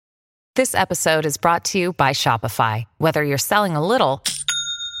This episode is brought to you by Shopify. Whether you're selling a little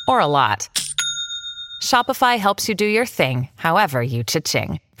or a lot, Shopify helps you do your thing, however you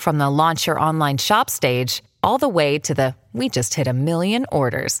cha-ching. From the launch your online shop stage, all the way to the we just hit 1 million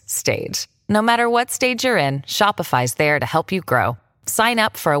orders stage. No matter what stage you're in, Shopify's there to help you grow. Sign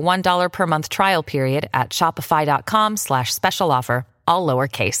up for a $1 per month trial period at shopify.com/special offer, all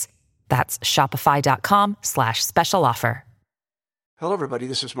lowercase. That's shopify.com/special offer. Hello, everybody.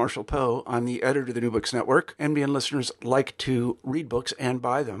 This is Marshall Poe. I'm the editor of the New Books Network. NBN listeners like to read books and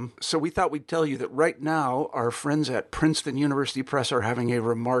buy them. So we thought we'd tell you that right now, our friends at Princeton University Press are having a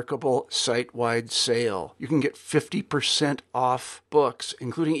remarkable site-wide sale. You can get 50% off books,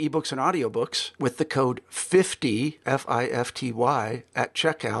 including ebooks and audiobooks, with the code 50, F-I-F-T-Y, at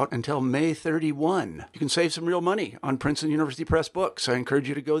checkout until May 31. You can save some real money on Princeton University Press books. I encourage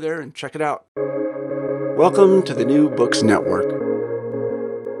you to go there and check it out. Welcome to the New Books Network.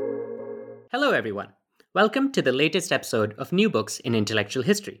 Hello, everyone. Welcome to the latest episode of New Books in Intellectual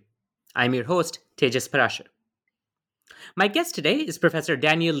History. I'm your host, Tejas Parashar. My guest today is Professor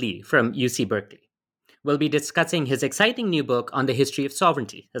Daniel Lee from UC Berkeley. We'll be discussing his exciting new book on the history of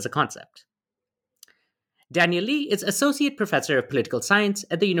sovereignty as a concept. Daniel Lee is Associate Professor of Political Science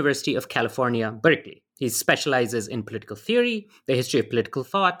at the University of California, Berkeley. He specializes in political theory, the history of political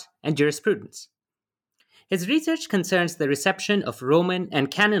thought, and jurisprudence. His research concerns the reception of Roman and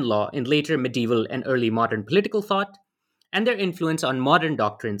canon law in later medieval and early modern political thought, and their influence on modern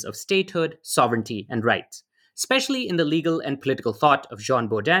doctrines of statehood, sovereignty, and rights, especially in the legal and political thought of Jean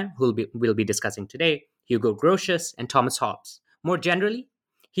Bodin, who we'll be discussing today, Hugo Grotius, and Thomas Hobbes. More generally,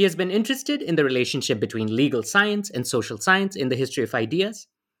 he has been interested in the relationship between legal science and social science in the history of ideas,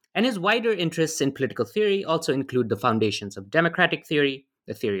 and his wider interests in political theory also include the foundations of democratic theory,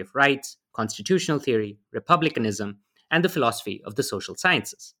 the theory of rights, constitutional theory, republicanism, and the philosophy of the social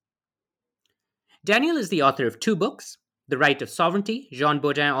sciences. Daniel is the author of two books, The Right of Sovereignty, Jean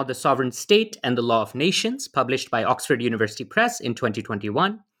Bodin on the Sovereign State and the Law of Nations, published by Oxford University Press in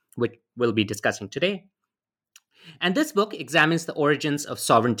 2021, which we'll be discussing today. And this book examines the origins of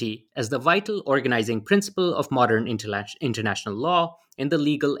sovereignty as the vital organizing principle of modern international law in the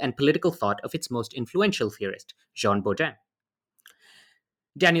legal and political thought of its most influential theorist, Jean Bodin.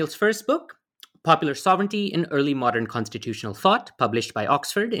 Daniel's first book, Popular Sovereignty in Early Modern Constitutional Thought, published by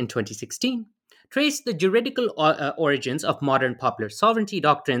Oxford in 2016, traced the juridical origins of modern popular sovereignty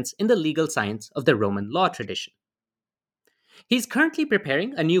doctrines in the legal science of the Roman law tradition. He's currently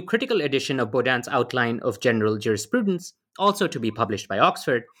preparing a new critical edition of Bodin's outline of general jurisprudence, also to be published by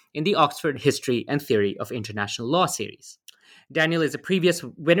Oxford, in the Oxford History and Theory of International Law series. Daniel is a previous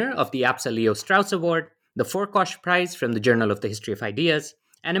winner of the APSA Leo Strauss Award, the Forkosh Prize from the Journal of the History of Ideas,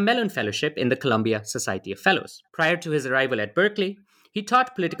 and a Mellon Fellowship in the Columbia Society of Fellows. Prior to his arrival at Berkeley, he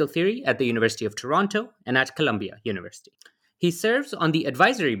taught political theory at the University of Toronto and at Columbia University. He serves on the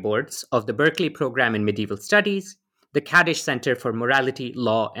advisory boards of the Berkeley Program in Medieval Studies, the Kadish Center for Morality,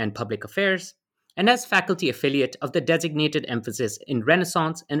 Law, and Public Affairs, and as faculty affiliate of the designated emphasis in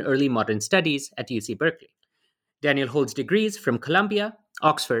Renaissance and Early Modern Studies at UC Berkeley. Daniel holds degrees from Columbia,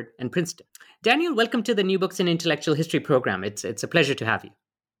 Oxford, and Princeton. Daniel, welcome to the New Books in Intellectual History program. It's a pleasure to have you.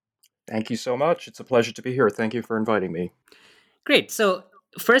 Thank you so much. It's a pleasure to be here. Thank you for inviting me. Great. So,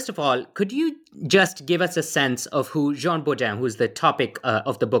 first of all, could you just give us a sense of who Jean Bodin, who's the topic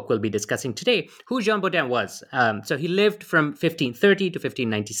of the book we'll be discussing today, who Jean Bodin was? So he lived from 1530 to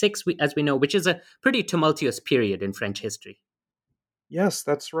 1596, as we know, which is a pretty tumultuous period in French history. Yes,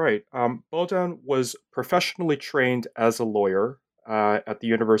 that's right. Bodin was professionally trained as a lawyer at the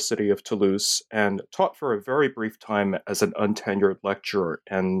University of Toulouse and taught for a very brief time as an untenured lecturer.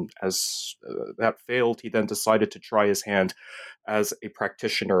 And as that failed, he then decided to try his hand as a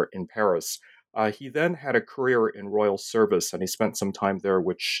practitioner in Paris. He then had a career in royal service, and he spent some time there,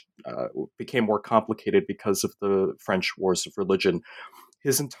 which became more complicated because of the French wars of religion.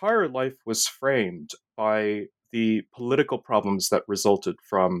 His entire life was framed by the political problems that resulted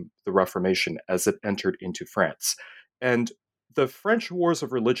from the Reformation as it entered into France. And the French Wars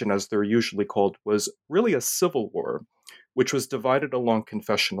of Religion, as they're usually called, was really a civil war, which was divided along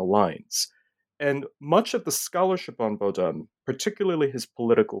confessional lines. And much of the scholarship on Bodin, particularly his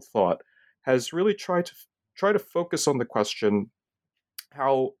political thought, has really tried to focus on the question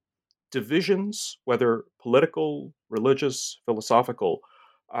how divisions, whether political, religious, philosophical,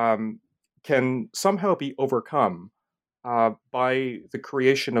 can somehow be overcome by the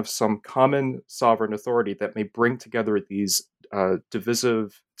creation of some common sovereign authority that may bring together these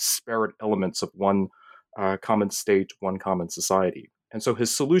divisive, disparate elements of one common state, one common society. And so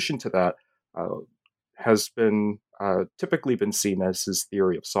his solution to that has been typically been seen as his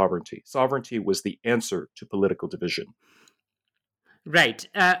theory of sovereignty. Sovereignty was the answer to political division. Right.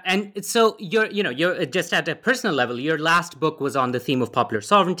 And so you're just at a personal level, your last book was on the theme of popular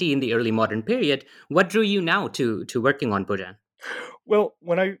sovereignty in the early modern period. What drew you now to working on Baudin? Well,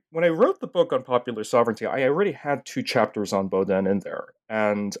 when I wrote the book on popular sovereignty, I already had 2 chapters on Baudin in there.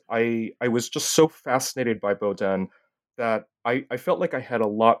 And I was just so fascinated by Baudin that I felt like I had a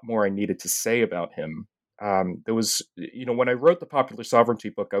lot more I needed to say about him. There was, when I wrote the popular sovereignty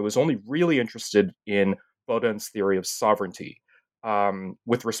book, I was only really interested in Baudin's theory of sovereignty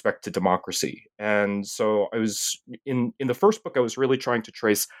with respect to democracy. And so I was in the first book, I was really trying to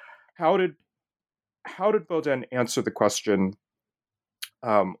trace how did Baudin answer the question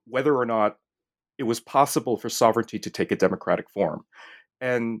whether or not it was possible for sovereignty to take a democratic form.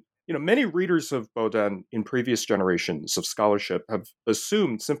 And many readers of Baudin in previous generations of scholarship have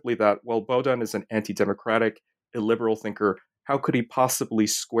assumed simply that, well, Baudin is an anti-democratic, illiberal thinker. How could he possibly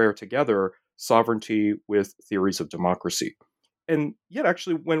square together sovereignty with theories of democracy? And yet,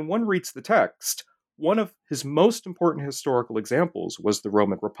 actually, when one reads the text, one of his most important historical examples was the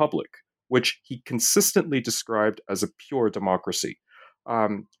Roman Republic, which he consistently described as a pure democracy.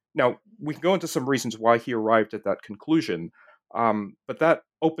 Now, we can go into some reasons why he arrived at that conclusion, but that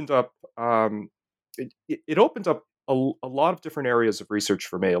opened up it opened up a lot of different areas of research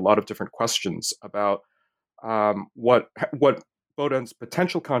for me, a lot of different questions about what Baudin's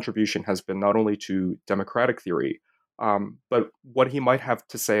potential contribution has been not only to democratic theory, but what he might have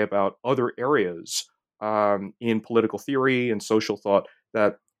to say about other areas in political theory and social thought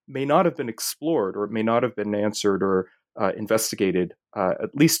that may not have been explored or may not have been answered or investigated,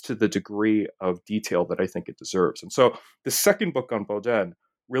 at least to the degree of detail that I think it deserves. And so the second book on Baudin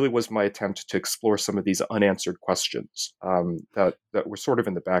really was my attempt to explore some of these unanswered questions that were sort of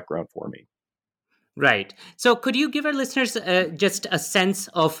in the background for me. Right. So could you give our listeners just a sense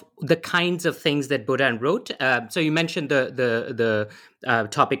of the kinds of things that Baudin wrote? So you mentioned the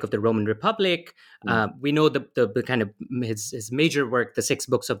topic of the Roman Republic. We know the kind of his major work, the 6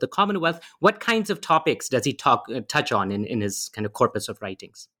 books of the Commonwealth. What kinds of topics does he touch on in his kind of corpus of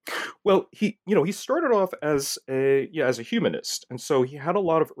writings? Well, he started off as a humanist, and so he had a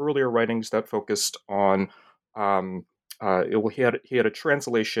lot of earlier writings that focused on. He had a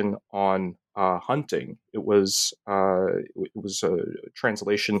translation on hunting. It was a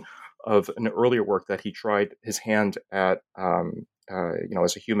translation of an earlier work that he tried his hand at,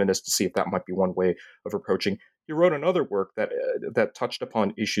 as a humanist to see if that might be one way of approaching. He wrote another work that touched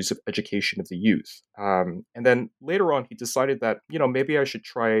upon issues of education of the youth, and then later on he decided that maybe I should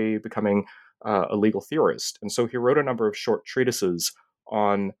try becoming a legal theorist, and so he wrote a number of short treatises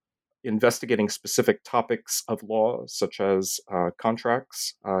on investigating specific topics of law, such as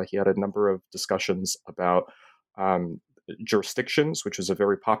contracts. He had a number of discussions about jurisdictions, which was a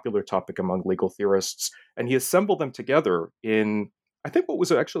very popular topic among legal theorists, and he assembled them together in, I think, what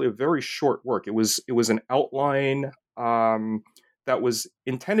was actually a very short work. It was an outline that was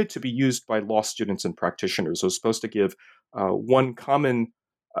intended to be used by law students and practitioners. It was supposed to give one common,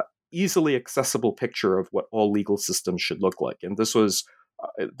 easily accessible picture of what all legal systems should look like, and this was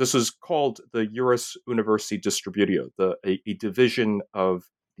called the Juris Universi Distributio, a division of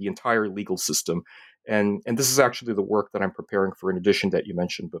the entire legal system. And this is actually the work that I'm preparing for an edition that you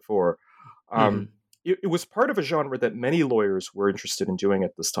mentioned before. It was part of a genre that many lawyers were interested in doing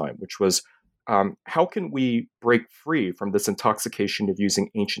at this time, which was how can we break free from this intoxication of using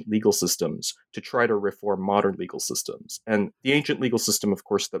ancient legal systems to try to reform modern legal systems? And the ancient legal system, of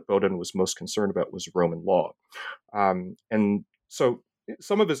course, that Baudin was most concerned about was Roman law. And so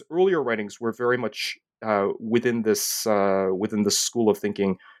some of his earlier writings were very much within this school of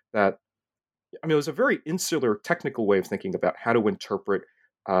thinking that, it was a very insular, technical way of thinking about how to interpret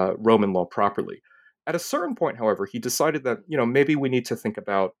Roman law properly. At a certain point, however, he decided that maybe we need to think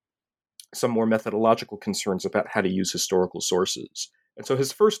about some more methodological concerns about how to use historical sources. And so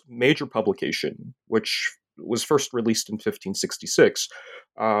his first major publication, which was first released in 1566,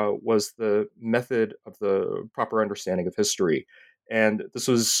 was the Method of the Proper Understanding of History. And this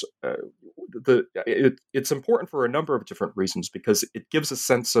was it's important for a number of different reasons, because it gives a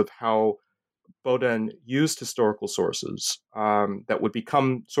sense of how Baudin used historical sources that would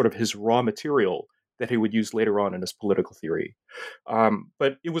become sort of his raw material that he would use later on in his political theory.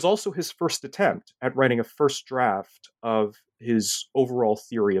 But it was also his first attempt at writing a first draft of his overall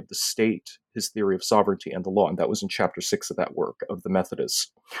theory of the state, his theory of sovereignty and the law, and that was in chapter 6 of that work, of the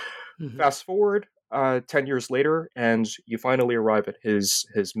Methodists. Mm-hmm. Fast forward 10 years later, and you finally arrive at his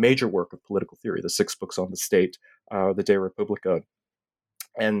major work of political theory, the 6 books on the state, the De Republica.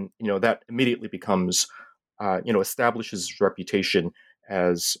 And, that immediately becomes establishes his reputation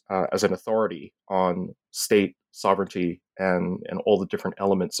as an authority on state sovereignty and all the different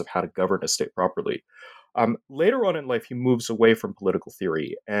elements of how to govern a state properly. Later on in life, he moves away from political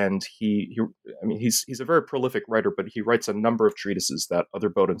theory, and he's a very prolific writer, but he writes a number of treatises that other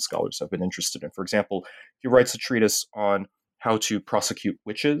Bowdoin scholars have been interested in. For example, he writes a treatise on how to prosecute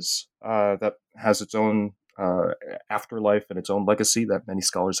witches that has its own afterlife and its own legacy that many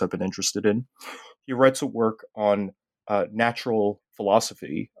scholars have been interested in. He writes a work on natural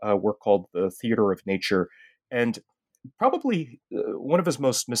philosophy, a work called The Theater of Nature, and probably one of his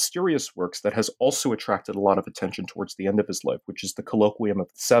most mysterious works that has also attracted a lot of attention towards the end of his life, which is the Colloquium of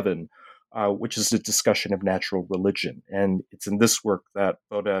the Seven, which is a discussion of natural religion. And it's in this work that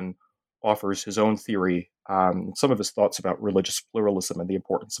Bowdoin offers his own theory, some of his thoughts about religious pluralism and the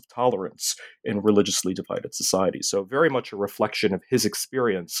importance of tolerance in religiously divided societies. So very much a reflection of his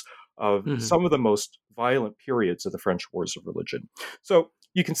experience of some of the most violent periods of the French Wars of Religion. So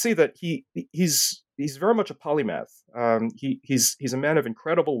you can see that he's very much a polymath. He's a man of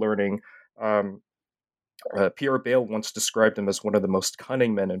incredible learning. Pierre Bayle once described him as one of the most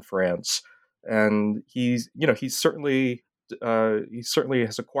cunning men in France, and he certainly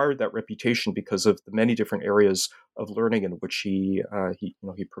has acquired that reputation because of the many different areas of learning in which he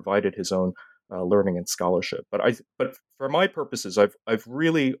provided his own learning and scholarship. But for my purposes, I've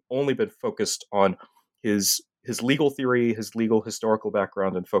really only been focused on his legal theory, his legal historical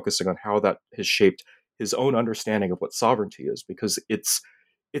background, and focusing on how that has shaped his own understanding of what sovereignty is, because it's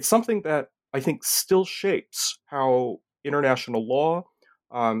something that I think still shapes how international law,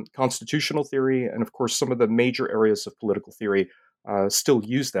 constitutional theory, and of course some of the major areas of political theory still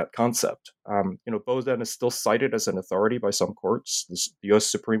use that concept. Bowdoin is still cited as an authority by some courts, the U.S.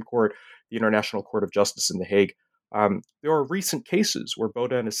 Supreme Court, the International Court of Justice in The Hague. There are recent cases where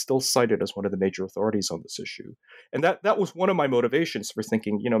Bowdoin is still cited as one of the major authorities on this issue. And that was one of my motivations for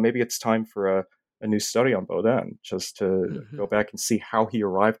thinking, maybe it's time for a new study on Bowdoin, just to go back and see how he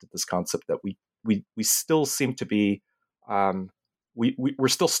arrived at this concept that we still seem to be, we're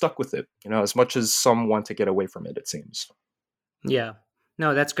still stuck with it, as much as some want to get away from it, it seems. Yeah.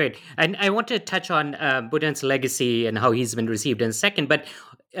 No, that's great. And I want to touch on Bowdoin's legacy and how he's been received in a second. But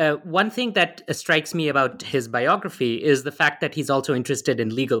one thing that strikes me about his biography is the fact that he's also interested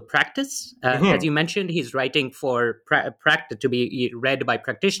in legal practice. As you mentioned, he's writing for practice to be read by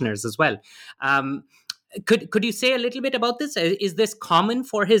practitioners as well. Could you say a little bit about this? Is this common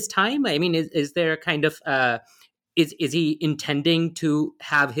for his time? I mean, is there a kind of is he intending to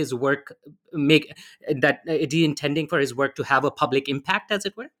have his work is he intending for his work to have a public impact, as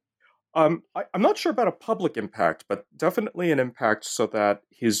it were? I'm not sure about a public impact, but definitely an impact so that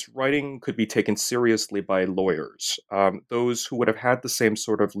his writing could be taken seriously by lawyers, those who would have had the same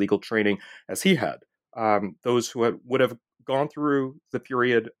sort of legal training as he had, those who would have gone through the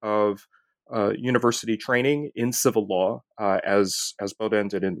period of university training in civil law, as Bowdoin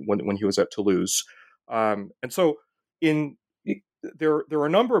did when he was at Toulouse. And so there are a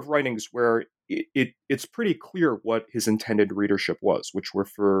number of writings where it's pretty clear what his intended readership was, which were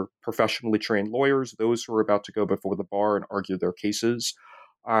for professionally trained lawyers, those who are about to go before the bar and argue their cases.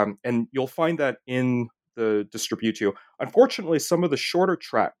 And you'll find that in the Distributio. Unfortunately, some of the shorter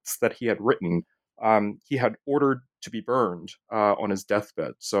tracts that he had written, he had ordered to be burned on his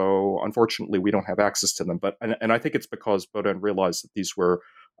deathbed. So unfortunately, we don't have access to them. And I think it's because Bowdoin realized that these were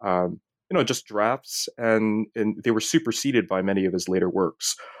just drafts, and they were superseded by many of his later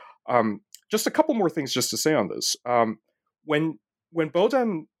works. Just a couple more things just to say on this. When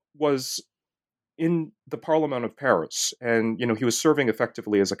Bowdoin was in the Parliament of Paris, and he was serving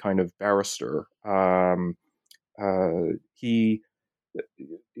effectively as a kind of barrister, he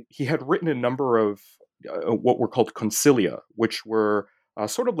had written a number of what were called consilia, which were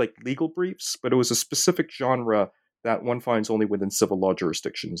sort of like legal briefs, but it was a specific genre that one finds only within civil law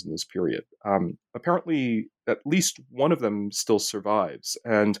jurisdictions in this period. Apparently, at least one of them still survives,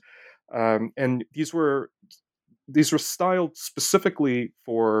 and these were styled specifically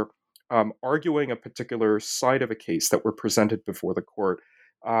for arguing a particular side of a case that were presented before the court,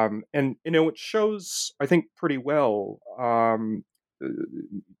 and it shows, I think, pretty well,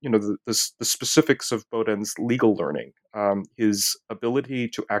 the specifics of Bowdoin's legal learning, his ability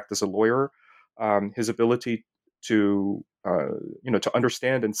to act as a lawyer, his ability to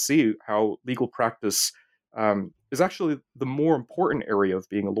understand and see how legal practice is actually the more important area of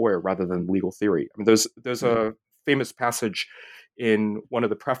being a lawyer rather than legal theory. I mean, there's a famous passage in one of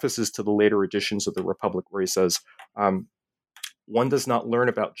the prefaces to the later editions of the Republic where he says, one does not learn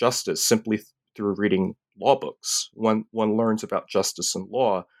about justice simply through reading law books. One learns about justice and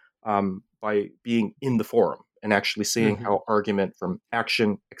law by being in the forum and actually seeing how argument from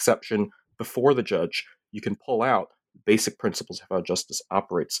action, exception before the judge, you can pull out basic principles of how justice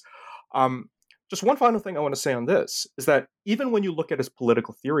operates. Just one final thing I want to say on this is that even when you look at his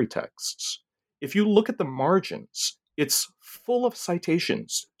political theory texts, if you look at the margins, it's full of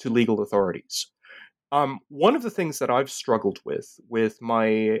citations to legal authorities. One of the things that I've struggled with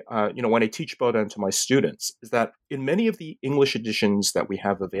my, when I teach Baudin to my students, is that in many of the English editions that we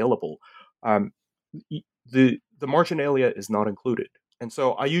have available, the marginalia is not included. And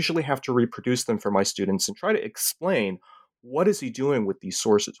so I usually have to reproduce them for my students and try to explain what is he doing with these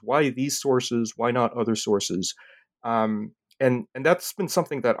sources? Why these sources? Why not other sources? And that's been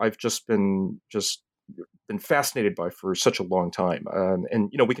something that I've been fascinated by for such a long time. And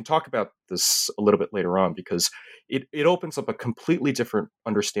we can talk about this a little bit later on because it opens up a completely different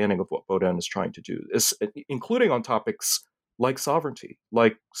understanding of what Baudin is trying to do, including on topics like sovereignty,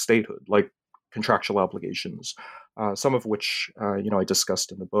 like statehood, like contractual obligations, some of which I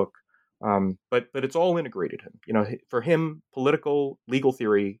discussed in the book. But it's all integrated. For him, political, legal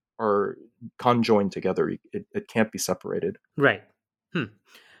theory are conjoined together. It can't be separated. Right.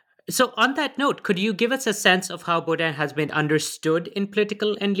 So on that note, could you give us a sense of how Baudin has been understood in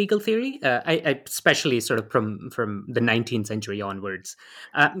political and legal theory, especially sort of from the 19th century onwards?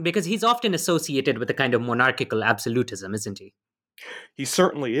 Because he's often associated with a kind of monarchical absolutism, isn't he? He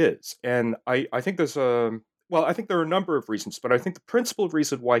certainly is. And I think there's I think there are a number of reasons, but I think the principal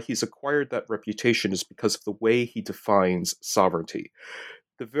reason why he's acquired that reputation is because of the way he defines sovereignty.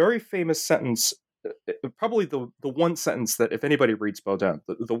 The very famous sentence, probably the one sentence that if anybody reads Baudin,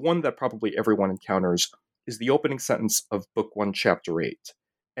 the one that probably everyone encounters is the opening sentence of Book 1, Chapter 8.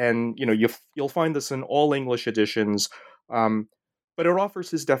 And, you'll find this in all English editions, but it offers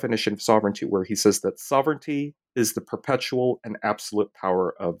his definition of sovereignty, where he says that sovereignty is the perpetual and absolute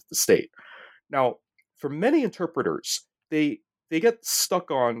power of the state. Now, for many interpreters, they get stuck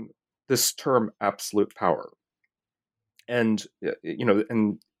on this term absolute power. And,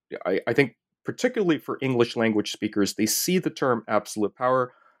 I think particularly for English language speakers, they see the term absolute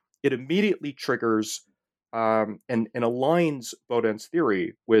power. It immediately triggers and aligns Baudin's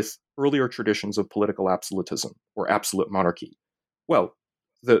theory with earlier traditions of political absolutism or absolute monarchy. Well,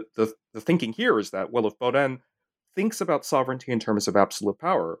 the thinking here is that, well, if Baudin thinks about sovereignty in terms of absolute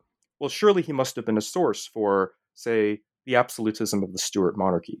power, well, surely he must have been a source for, say, the absolutism of the Stuart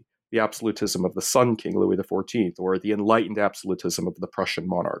monarchy, the absolutism of the Sun King Louis XIV, or the enlightened absolutism of the Prussian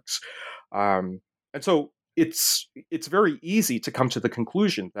monarchs. And so it's very easy to come to the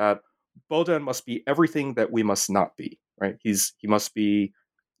conclusion that Baudin must be everything that we must not be, right? He must be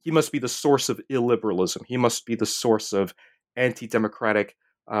the source of illiberalism. He must be the source of anti-democratic,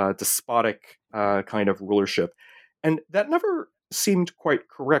 despotic kind of rulership. And that never seemed quite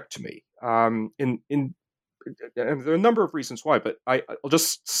correct to me. And there are a number of reasons why, but I'll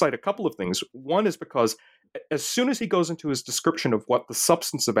just cite a couple of things. One is because as soon as he goes into his description of what the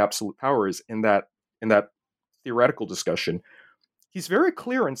substance of absolute power is in that theoretical discussion, he's very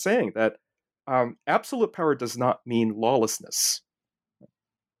clear in saying that absolute power does not mean lawlessness.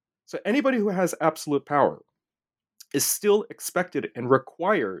 So anybody who has absolute power is still expected and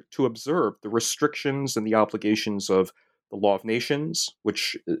required to observe the restrictions and the obligations of the law of nations,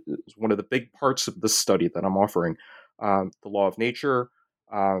 which is one of the big parts of this study that I'm offering, the law of nature,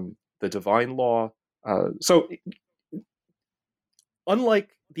 the divine law. So unlike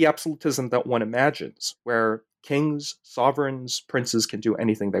the absolutism that one imagines, where kings, sovereigns, princes can do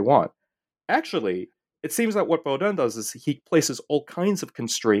anything they want, actually, it seems that what Baudin does is he places all kinds of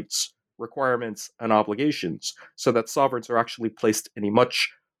constraints, requirements, and obligations so that sovereigns are actually placed in a much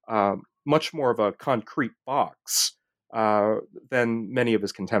more of a concrete box than many of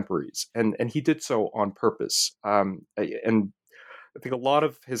his contemporaries. And he did so on purpose. And I think a lot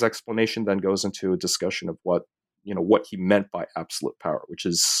of his explanation then goes into a discussion of what he meant by absolute power, which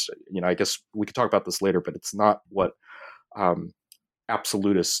is, I guess we could talk about this later, but it's not what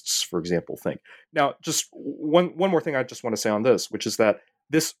absolutists, for example, think. Now, just one more thing I just want to say on this, which is that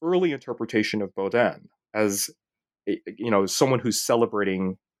this early interpretation of Baudin as, someone who's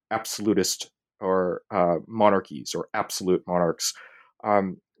celebrating absolutist or monarchies or absolute monarchs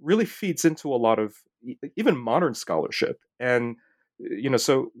really feeds into a lot of even modern scholarship. And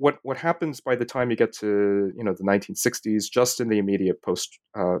so what happens by the time you get to the 1960s, just in the immediate post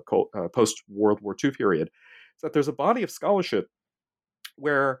World War II period, is that there's a body of scholarship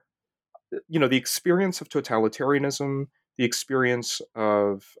where the experience of totalitarianism, the experience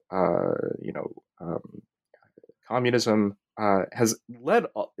of communism has led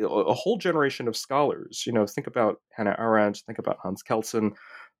a whole generation of scholars. Think about Hannah Arendt, think about Hans Kelsen,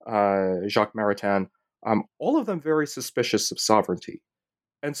 Jacques Maritain, all of them very suspicious of sovereignty.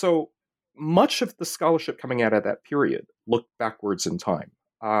 And so much of the scholarship coming out of that period looked backwards in time.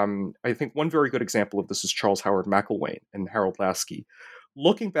 I think one very good example of this is Charles Howard McIlwain and Harold Laski,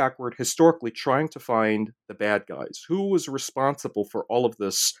 looking backward historically, trying to find the bad guys. Who was responsible for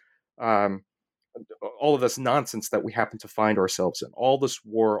um, all of this nonsense that we happen to find ourselves in? All this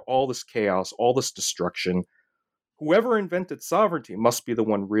war, all this chaos, all this destruction. Whoever invented sovereignty must be the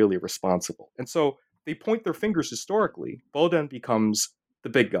one really responsible. And so they point their fingers historically. Baudin becomes the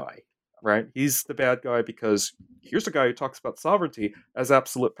big guy, right? He's the bad guy because here's a guy who talks about sovereignty as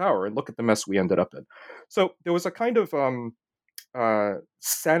absolute power, and look at the mess we ended up in. So there was a kind of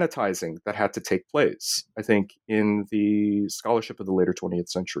sanitizing that had to take place, I think, in the scholarship of the later 20th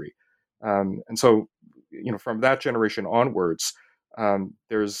century. And so, from that generation onwards,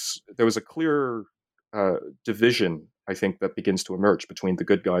 there was a clear division, I think, that begins to emerge between the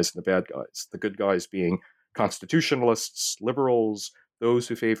good guys and the bad guys. The good guys being constitutionalists, liberals, those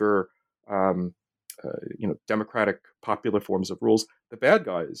who favor democratic, popular forms of rules. The bad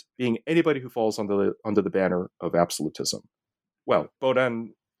guys being anybody who falls under the banner of absolutism. Well,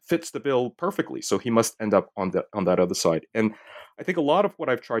 Baudin fits the bill perfectly, so he must end up on that other side. And I think a lot of what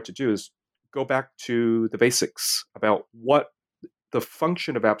I've tried to do is go back to the basics about what the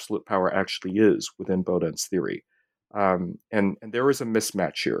function of absolute power actually is within Baudin's theory. And there is a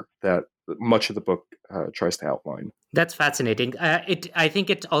mismatch here that much of the book tries to outline. That's fascinating. I think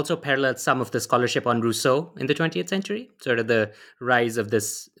it also parallels some of the scholarship on Rousseau in the 20th century, sort of the rise of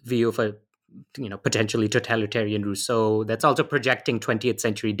this view of a potentially totalitarian Rousseau that's also projecting 20th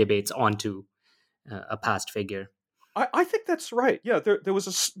century debates onto a past figure. I think that's right. Yeah, there was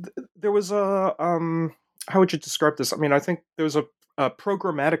a how would you describe this? I mean, I think there was a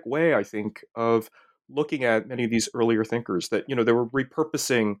programmatic way, I think, of looking at many of these earlier thinkers that, they were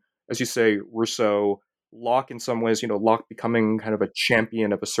repurposing, as you say, Rousseau, Locke in some ways, Locke becoming kind of a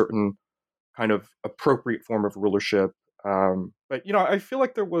champion of a certain kind of appropriate form of rulership. But, I feel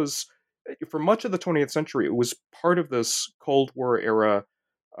like there was, for much of the 20th century, it was part of this Cold War era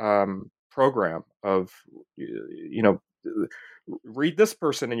program of, read this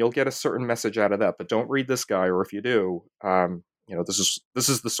person and you'll get a certain message out of that, but don't read this guy, or if you do, this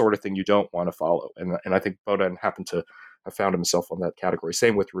is the sort of thing you don't want to follow. And I think Baudin happened to have found himself on that category.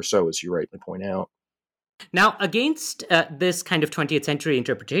 Same with Rousseau, as you rightly point out. Now, against this kind of 20th century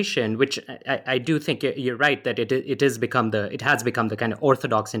interpretation, which I do think you're right that it has become the kind of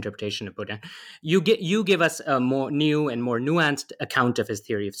orthodox interpretation of Baudin, you give us a more new and more nuanced account of his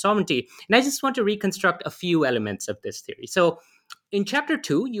theory of sovereignty, and I just want to reconstruct a few elements of this theory. So, in chapter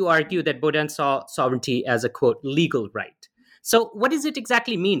 2, you argue that Baudin saw sovereignty as a quote legal right. So, what does it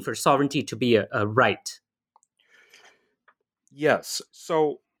exactly mean for sovereignty to be a right? Yes.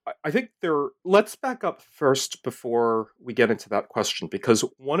 So, I think let's back up first before we get into that question, because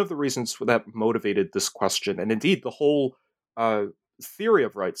one of the reasons that motivated this question, and indeed the whole theory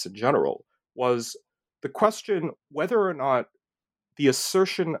of rights in general, was the question whether or not the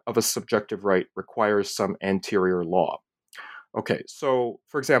assertion of a subjective right requires some anterior law. Okay, so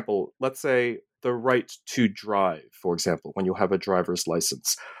for example, let's say the right to drive, for example, when you have a driver's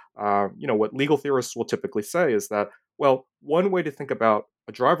license. What legal theorists will typically say is that, well, one way to think about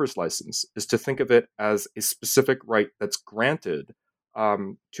a driver's license is to think of it as a specific right that's granted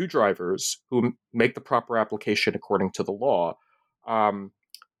to drivers who make the proper application according to the law.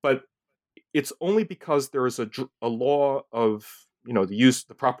 But it's only because there is a law of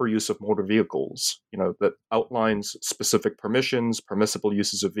the proper use of motor vehicles, that outlines specific permissions, permissible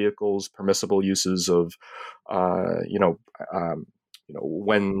uses of vehicles, permissible uses of,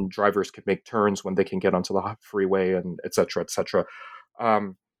 when drivers can make turns, when they can get onto the freeway, and et cetera, et cetera.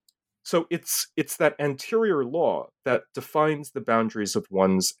 So it's that anterior law that defines the boundaries of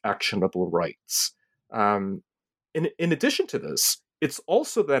one's actionable rights. In addition to this, it's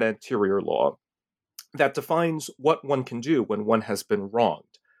also that anterior law that defines what one can do when one has been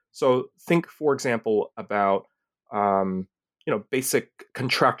wronged. So think, for example, about basic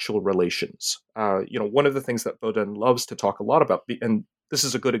contractual relations. One of the things that Baudin loves to talk a lot about, and this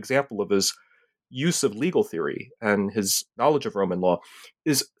is a good example of his use of legal theory and his knowledge of Roman law,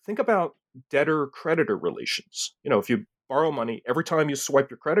 is think about debtor-creditor relations. If you borrow money, every time you swipe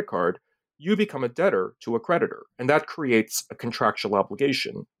your credit card, you become a debtor to a creditor, and that creates a contractual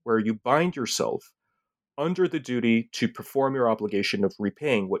obligation where you bind yourself under the duty to perform your obligation of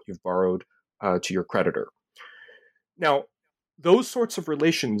repaying what you've borrowed to your creditor. Now, those sorts of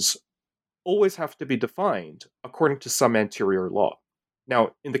relations always have to be defined according to some anterior law.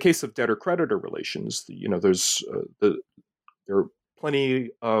 Now, in the case of debtor-creditor relations, there are plenty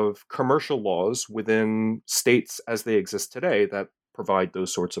of commercial laws within states as they exist today that provide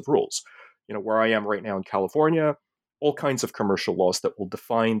those sorts of rules. Where I am right now in California, all kinds of commercial laws that will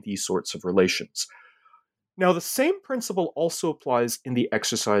define these sorts of relations. Now, the same principle also applies in the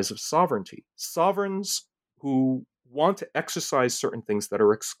exercise of sovereignty. Sovereigns who want to exercise certain things that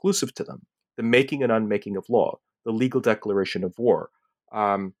are exclusive to them, the making and unmaking of law, the legal declaration of war,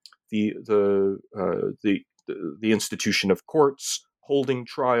 the institution of courts, holding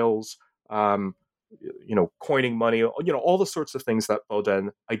trials, coining money, all the sorts of things that Baudin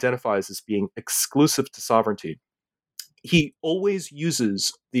identifies as being exclusive to sovereignty. He always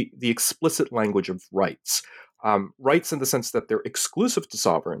uses the explicit language of rights. Rights in the sense that they're exclusive to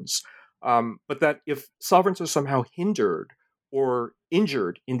sovereigns, but that if sovereigns are somehow hindered or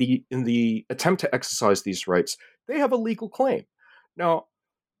injured in the attempt to exercise these rights, they have a legal claim. Now,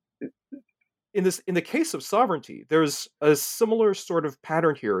 in the case of sovereignty, there's a similar sort of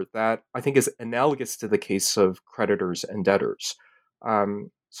pattern here that I think is analogous to the case of creditors and debtors.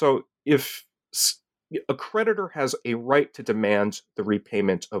 So if a creditor has a right to demand the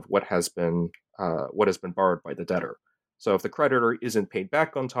repayment of what has been borrowed by the debtor. So if the creditor isn't paid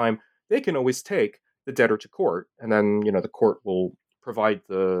back on time, they can always take the debtor to court, and then the court will provide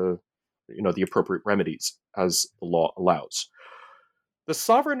the appropriate remedies as the law allows. The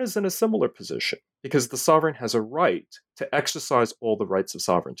sovereign is in a similar position because the sovereign has a right to exercise all the rights of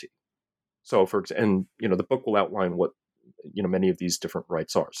sovereignty. So, and the book will outline what many of these different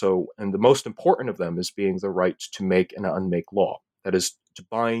rights are. So, and the most important of them is being the right to make and unmake law. That is, to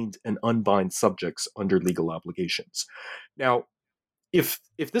bind and unbind subjects under legal obligations. Now, if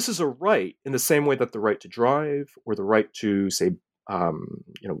this is a right in the same way that the right to drive or the right to, say,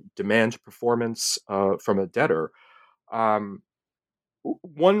 demand performance from a debtor,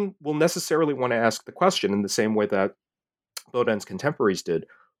 one will necessarily want to ask the question in the same way that Baudin's contemporaries did.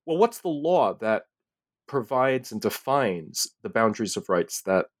 Well, what's the law that provides and defines the boundaries of rights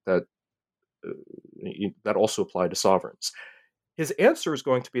that also apply to sovereigns? His answer is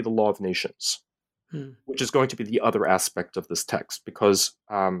going to be the law of nations, which is going to be the other aspect of this text, because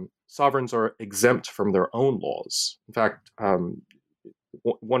sovereigns are exempt from their own laws. In fact,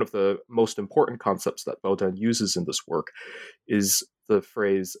 one of the most important concepts that Baudin uses in this work is the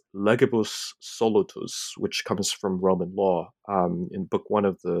phrase legibus solutus, which comes from Roman law in Book 1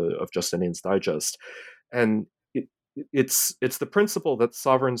 of Justinian's Digest. And it's the principle that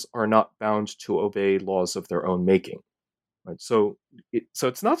sovereigns are not bound to obey laws of their own making. Right? So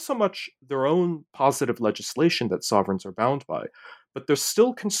it's not so much their own positive legislation that sovereigns are bound by, but they're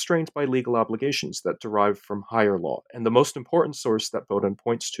still constrained by legal obligations that derive from higher law. And the most important source that Baudin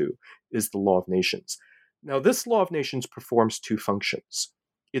points to is the law of nations. Now, this law of nations performs two functions.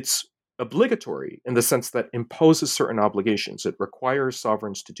 It's obligatory in the sense that it imposes certain obligations. It requires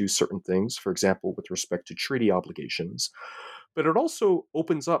sovereigns to do certain things, for example, with respect to treaty obligations. But it also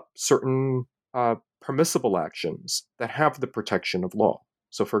opens up certain permissible actions that have the protection of law.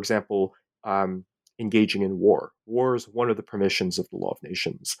 So, for example, engaging in war. War is one of the permissions of the law of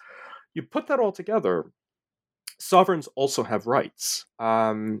nations. You put that all together, sovereigns also have rights,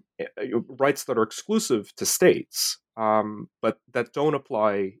 rights that are exclusive to states, but that don't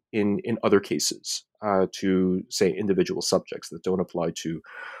apply in other cases to, say, individual subjects, that don't apply to,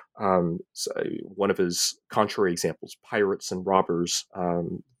 one of his contrary examples, pirates and robbers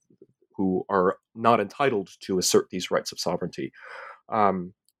who are not entitled to assert these rights of sovereignty.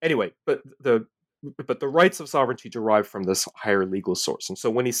 Anyway, but the rights of sovereignty derive from this higher legal source. And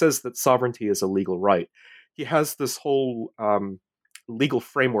so when he says that sovereignty is a legal right, he has this whole legal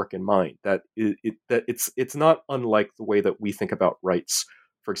framework in mind that it's not unlike the way that we think about rights.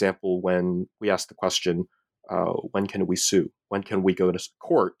 For example, when we ask the question, when can we sue? When can we go to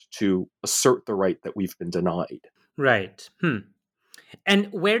court to assert the right that we've been denied? Right.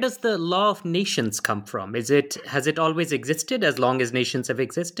 And where does the law of nations come from? Has it always existed as long as nations have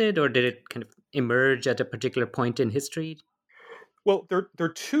existed, or did it kind of emerge at a particular point in history? Well, there are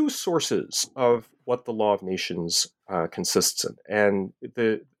two sources of what the law of nations consists in,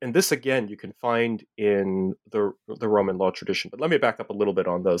 and this again you can find in the Roman law tradition. But let me back up a little bit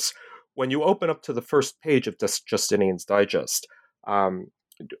on this. When you open up to the first page of Justinian's Digest,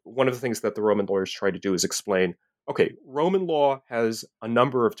 one of the things that the Roman lawyers try to do is explain, okay, Roman law has a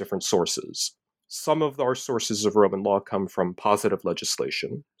number of different sources. Some of our sources of Roman law come from positive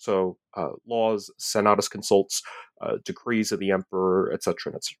legislation, so laws, senatus consults, decrees of the emperor,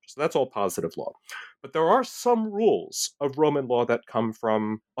 etc., etc. So that's all positive law. But there are some rules of Roman law that come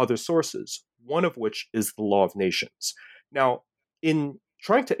from other sources, one of which is the law of nations. Now, in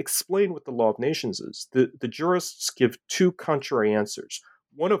trying to explain what the law of nations is, the jurists give two contrary answers,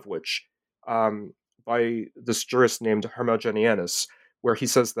 one of which, by this jurist named Hermogenianus, where he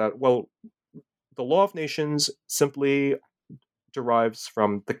says that, well, the law of nations simply derives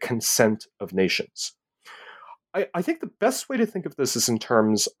from the consent of nations. I think the best way to think of this is in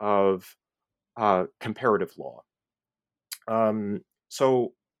terms of comparative law.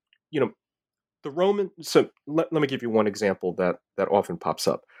 So, the Roman. So let me give you one example that often pops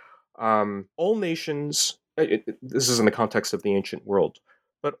up. All nations. This is in the context of the ancient world,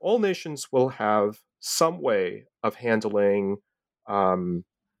 but all nations will have some way of handling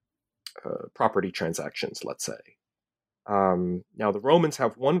property transactions. Let's say. Now, the Romans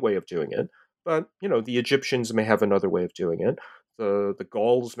have one way of doing it, but the Egyptians may have another way of doing it. The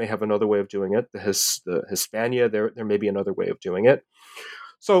Gauls may have another way of doing it. The Hispania, there may be another way of doing it.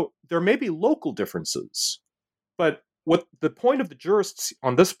 So there may be local differences, but what the point of the jurists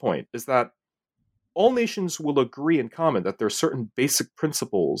on this point is that all nations will agree in common that there are certain basic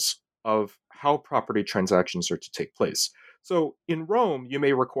principles of how property transactions are to take place. So in Rome, you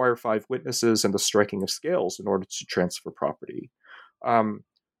may require 5 witnesses and the striking of scales in order to transfer property.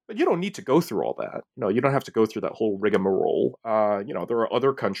 But you don't need to go through all that. You don't have to go through that whole rigmarole. There are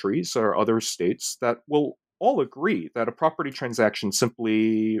other countries or other states that will all agree that a property transaction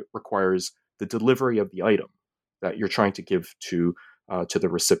simply requires the delivery of the item that you're trying to give to the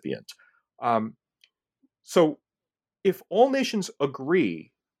recipient. So if all nations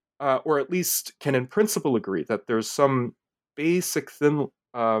agree, or at least can in principle agree, that there's some basic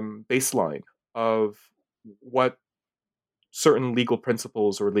baseline of what certain legal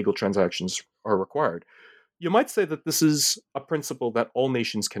principles or legal transactions are required, you might say that this is a principle that all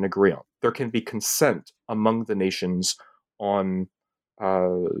nations can agree on. There can be consent among the nations on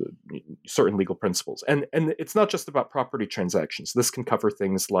certain legal principles. And it's not just about property transactions. This can cover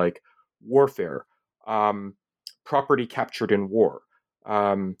things like warfare, property captured in war,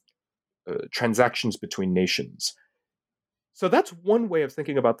 transactions between nations. So that's one way of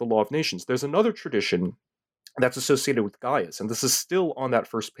thinking about the law of nations. There's another tradition that's associated with Gaius, and this is still on that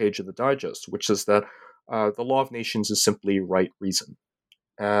first page of the digest, which says that the law of nations is simply right reason.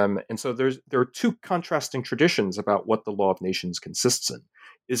 And so there are two contrasting traditions about what the law of nations consists in.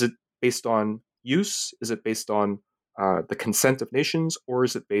 Is it based on use? Is it based on the consent of nations, or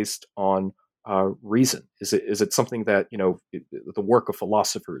is it based on reason? Is it something that the work of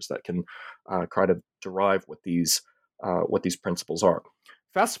philosophers that can try to derive what these principles are?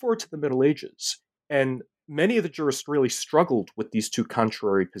 Fast forward to the Middle Ages, and many of the jurists really struggled with these two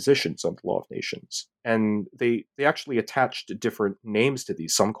contrary positions on the law of nations, and they actually attached different names to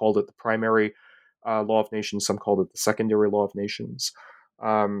these. Some called it the primary law of nations, some called it the secondary law of nations,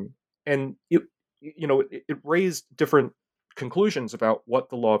 and it raised different conclusions about what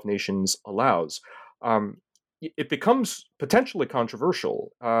the law of nations allows. It becomes potentially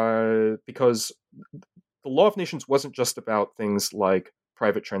controversial because the law of nations wasn't just about things like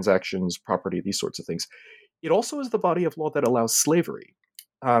private transactions, property, these sorts of things. It also is the body of law that allows slavery.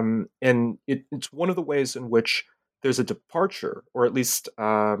 And it's one of the ways in which there's a departure, or at least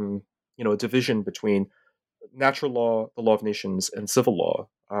a division between natural law, the law of nations, and civil law.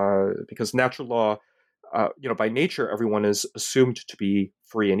 Because natural law, by nature, everyone is assumed to be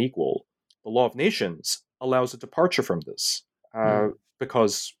free and equal. The law of nations allows a departure from this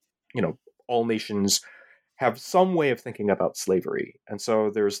because, all nations have some way of thinking about slavery. And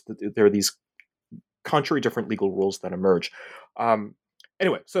so there are these contrary different legal rules that emerge.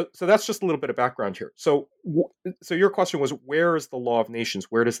 Anyway, so that's just a little bit of background here. So your question was, where is the law of nations?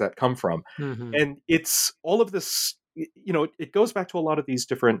 Where does that come from? Mm-hmm. And it's all of this, it goes back to a lot of these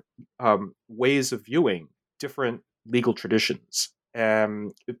different ways of viewing different legal traditions.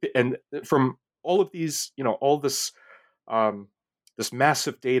 And from all of these, all this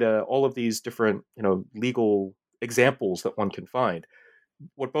massive data, all of these different, legal examples that one can find,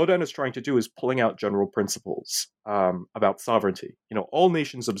 what Baudin is trying to do is pulling out general principles about sovereignty. All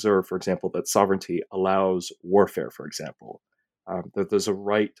nations observe, for example, that sovereignty allows warfare, for example, that there's a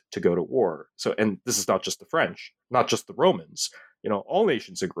right to go to war. So, and this is not just the French, not just the Romans, all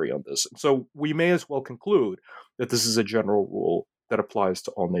nations agree on this. So we may as well conclude that this is a general rule that applies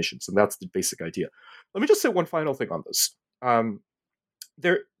to all nations. And that's the basic idea. Let me just say one final thing on this.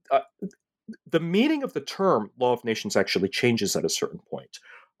 The meaning of the term law of nations actually changes at a certain point.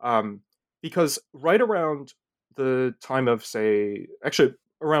 Because right around the time of, actually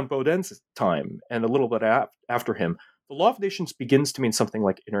around Baudin's time and a little bit after him, the law of nations begins to mean something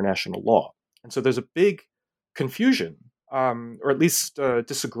like international law. And so there's a big confusion, or at least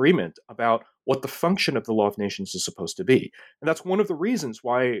disagreement about what the function of the law of nations is supposed to be. And that's one of the reasons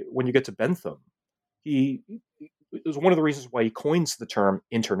why, when you get to Bentham, it was one of the reasons why he coins the term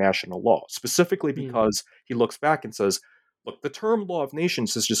international law, specifically because he looks back and says, look, the term law of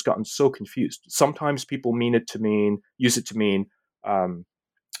nations has just gotten so confused. Sometimes people use it to mean, the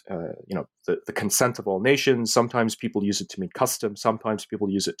consent of all nations. Sometimes people use it to mean custom. Sometimes people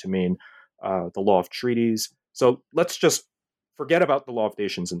use it to mean the law of treaties. So let's just forget about the law of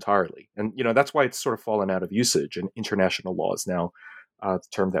nations entirely. And, that's why it's sort of fallen out of usage, and international law is now the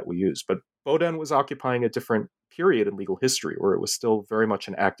term that we use. But Baudin was occupying a different period in legal history where it was still very much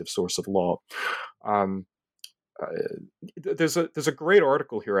an active source of law. There's a great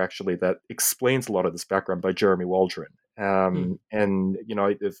article here actually that explains a lot of this background by Jeremy Waldron. And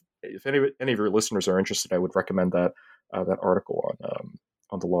if any of your listeners are interested, I would recommend that article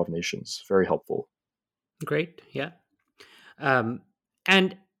on the law of nations. Very helpful. Great, yeah.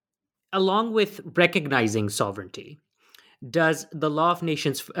 And along with recognizing sovereignty, does the law of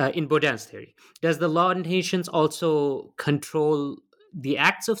nations, in Baudin's theory, does the law of nations also control the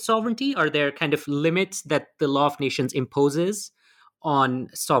acts of sovereignty? Are there kind of limits that the law of nations imposes on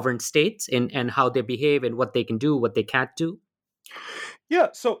sovereign states and how they behave and what they can do, what they can't do? Yeah,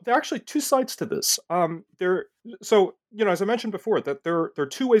 so there are actually two sides to this. As I mentioned before, that there are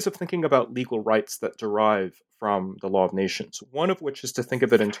two ways of thinking about legal rights that derive from the law of nations. One of which is to think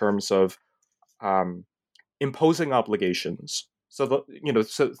of it in terms of imposing obligations. So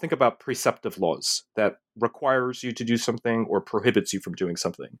think about preceptive laws that requires you to do something or prohibits you from doing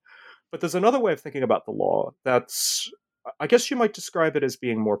something. But there's another way of thinking about the law that's, I guess you might describe it as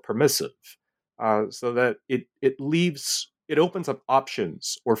being more permissive, so that it opens up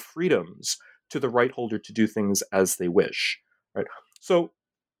options or freedoms to the right holder to do things as they wish. Right. So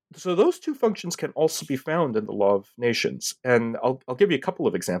those two functions can also be found in the law of nations, and I'll give you a couple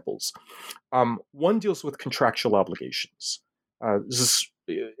of examples. One deals with contractual obligations. This is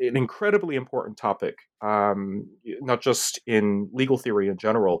an incredibly important topic, not just in legal theory in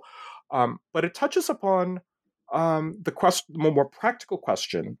general, but it touches upon the more practical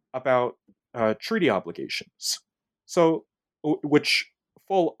question about treaty obligations, which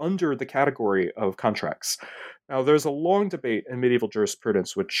fall under the category of contracts. Now, there's a long debate in medieval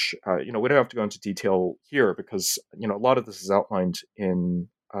jurisprudence, which we don't have to go into detail here because a lot of this is outlined in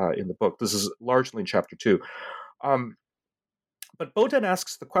the book. This is largely in chapter 2. But Baudin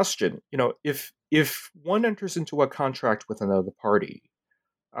asks the question, if one enters into a contract with another party,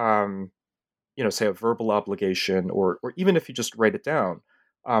 say a verbal obligation, or even if you just write it down,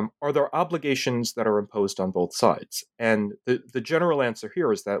 are there obligations that are imposed on both sides? And the general answer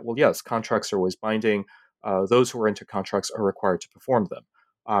here is that, well, yes, contracts are always binding. Those who are into contracts are required to perform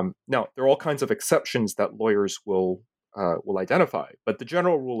them. Now, there are all kinds of exceptions that lawyers will identify, but the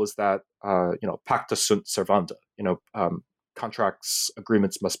general rule is that pacta sunt servanda. Contracts,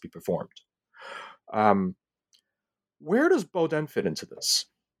 agreements must be performed. Where does Baudin fit into this?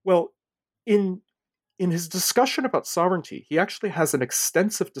 Well, in his discussion about sovereignty, he actually has an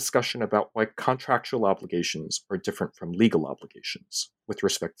extensive discussion about why contractual obligations are different from legal obligations with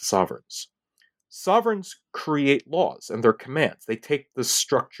respect to sovereigns. Sovereigns create laws and they're commands. They take the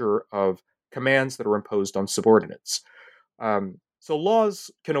structure of commands that are imposed on subordinates. So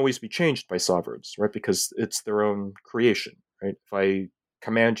laws can always be changed by sovereigns, right? Because it's their own creation, right? If I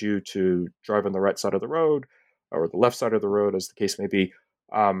command you to drive on the right side of the road or the left side of the road, as the case may be,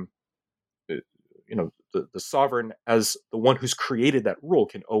 the sovereign, as the one who's created that rule,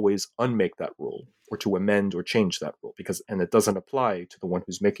 can always unmake that rule or to amend or change that rule and it doesn't apply to the one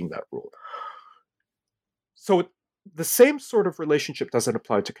who's making that rule. So the same sort of relationship doesn't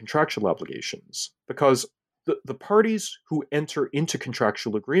apply to contractual obligations because the parties who enter into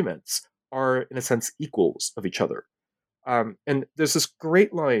contractual agreements are, in a sense, equals of each other. And there's this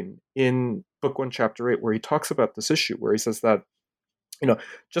great line in Book 1, Chapter 8, where he talks about this issue, where he says that,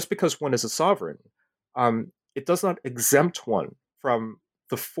 just because one is a sovereign, it does not exempt one from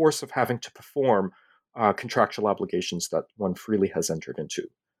the force of having to perform contractual obligations that one freely has entered into.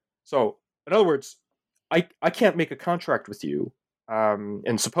 So, in other words, I can't make a contract with you,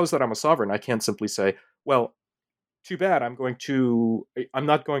 and suppose that I'm a sovereign. I can't simply say, well, too bad, I'm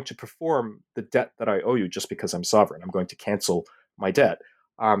not going to perform the debt that I owe you just because I'm sovereign. I'm going to cancel my debt.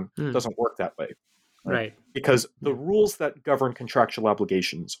 It doesn't work that way. Right. Because the rules that govern contractual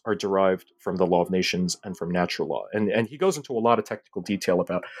obligations are derived from the law of nations and from natural law. And he goes into a lot of technical detail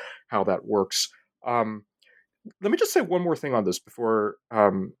about how that works. Let me just say one more thing on this before,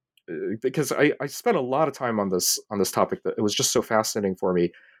 because I spent a lot of time on this topic that it was just so fascinating for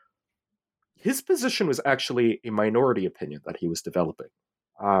me. His position was actually a minority opinion that he was developing.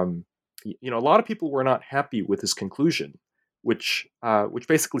 a lot of people were not happy with his conclusion, which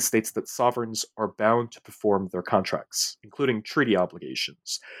basically states that sovereigns are bound to perform their contracts, including treaty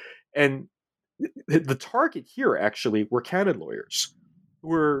obligations. And the target here actually were canon lawyers, who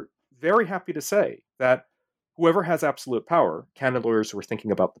were very happy to say that whoever has absolute power, canon lawyers were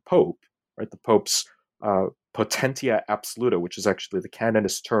thinking about the Pope, right? The Pope's potentia absoluta, which is actually the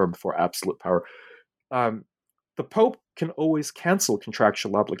canonist term for absolute power. The Pope can always cancel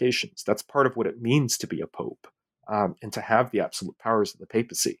contractual obligations. That's part of what it means to be a Pope, and to have the absolute powers of the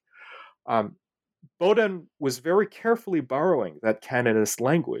papacy. Bodin was very carefully borrowing that canonist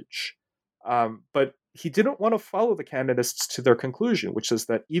language, but he didn't want to follow the canonists to their conclusion, which is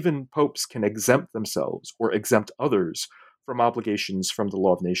that even popes can exempt themselves or exempt others from obligations from the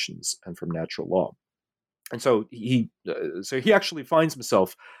law of nations and from natural law. And so he actually finds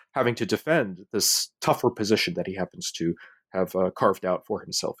himself having to defend this tougher position that he happens to have carved out for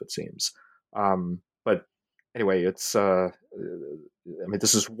himself, it seems. But anyway, it's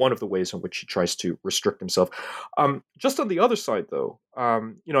this is one of the ways in which he tries to restrict himself. Just on the other side, though,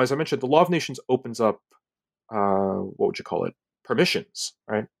 as I mentioned, the law of nations opens up what would you call it? Permissions,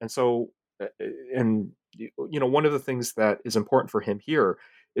 right? And so, one of the things that is important for him here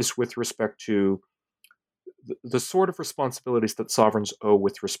is with respect to the sort of responsibilities that sovereigns owe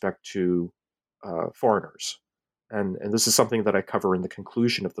with respect to foreigners. And this is something that I cover in the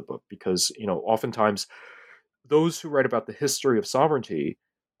conclusion of the book, because, oftentimes those who write about the history of sovereignty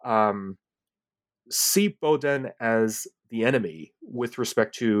see Bodin as the enemy with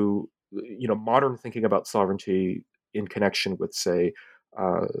respect to, modern thinking about sovereignty in connection with, say,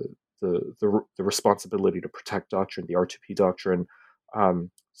 the responsibility to protect doctrine, the R2P doctrine,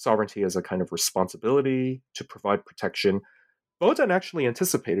 sovereignty as a kind of responsibility to provide protection. Bodin actually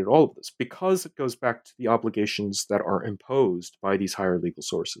anticipated all of this because it goes back to the obligations that are imposed by these higher legal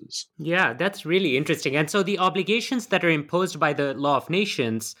sources. Yeah, that's really interesting. And so the obligations that are imposed by the law of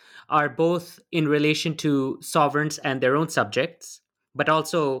nations are both in relation to sovereigns and their own subjects, but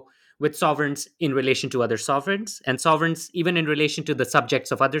also with sovereigns in relation to other sovereigns, and sovereigns even in relation to the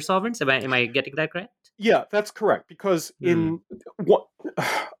subjects of other sovereigns. Am I getting that correct? Yeah, that's correct. Because one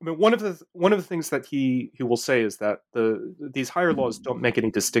of the things that he will say is that these higher laws don't make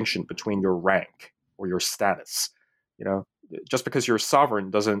any distinction between your rank or your status. Just because you're a sovereign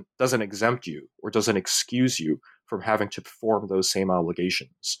doesn't exempt you or doesn't excuse you from having to perform those same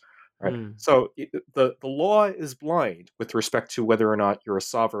obligations. Right. So the law is blind with respect to whether or not you're a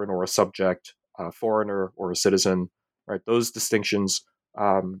sovereign or a subject, a foreigner or a citizen. Right. Those distinctions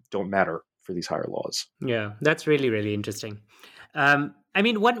don't matter for these higher laws. Yeah, that's really, really interesting. One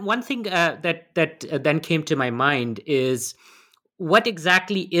thing that then came to my mind is, what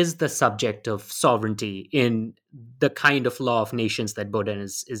exactly is the subject of sovereignty in the kind of law of nations that Bodin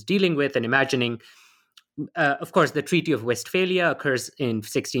is dealing with and imagining? Of course, the Treaty of Westphalia occurs in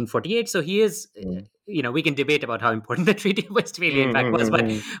 1648. So he is, we can debate about how important the Treaty of Westphalia in fact was,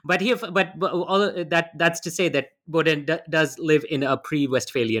 but all that's to say that Bodin does live in a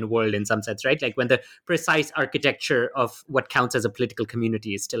pre-Westphalian world in some sense, right? Like when the precise architecture of what counts as a political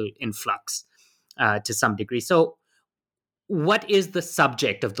community is still in flux to some degree. So, what is the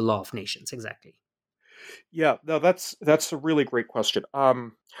subject of the law of nations exactly? Yeah, no, that's a really great question.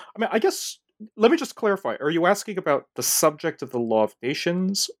 I guess. Let me just clarify. Are you asking about the subject of the law of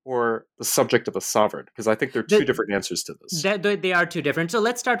nations or the subject of a sovereign? Because I think there are two different answers to this. They are two different. So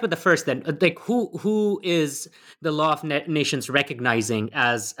let's start with the first then. Like, who is the law of nations recognizing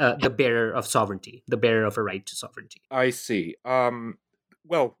as the bearer of sovereignty, the bearer of a right to sovereignty? I see.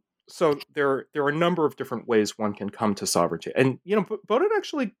 Well, so there are a number of different ways one can come to sovereignty. And, Bodin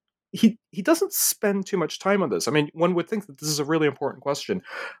actually... He doesn't spend too much time on this. I mean, one would think that this is a really important question,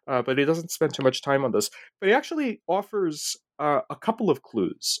 but he doesn't spend too much time on this. But he actually offers a couple of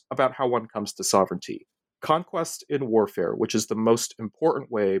clues about how one comes to sovereignty. Conquest in warfare, which is the most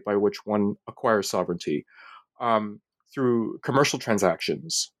important way by which one acquires sovereignty, through commercial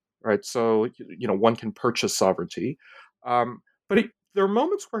transactions, right? So, one can purchase sovereignty. But there are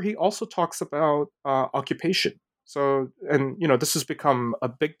moments where he also talks about occupation. So, and, this has become a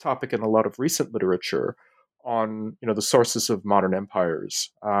big topic in a lot of recent literature on, the sources of modern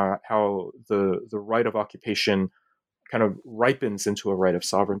empires, how the right of occupation kind of ripens into a right of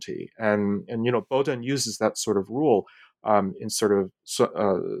sovereignty. And Bodin uses that sort of rule in sort of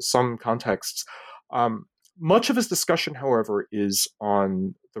some contexts. Much of his discussion, however, is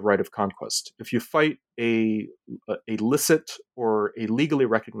on the right of conquest. If you fight a licit or a legally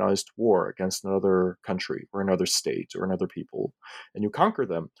recognized war against another country or another state or another people, and you conquer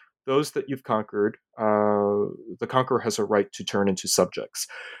them, those that you've conquered, the conqueror has a right to turn into subjects.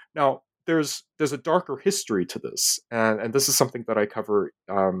 Now, there's a darker history to this, and this is something that I cover,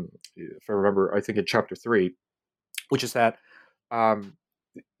 if I remember, I think in chapter 3, which is that um,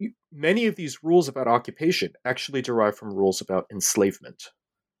 many of these rules about occupation actually derive from rules about enslavement.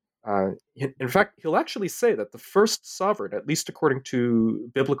 In fact, he'll actually say that the first sovereign, at least according to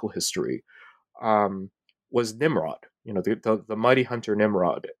biblical history, was Nimrod. The mighty hunter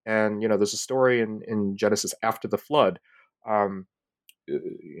Nimrod. And there's a story in Genesis after the flood. Um,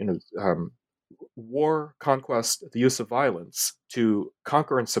 war, conquest, the use of violence to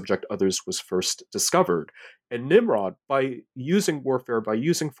conquer and subject others was first discovered. And Nimrod, by using warfare, by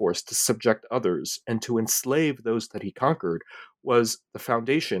using force to subject others and to enslave those that he conquered, was the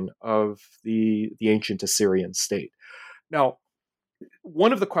foundation of the ancient Assyrian state. Now,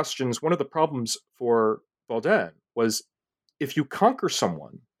 one of the problems for Baudin was, if you conquer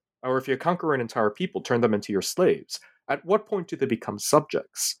someone, or if you conquer an entire people, turn them into your slaves, at what point do they become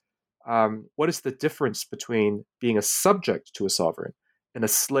subjects? What is the difference between being a subject to a sovereign and a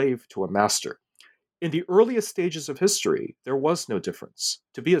slave to a master? In the earliest stages of history, there was no difference.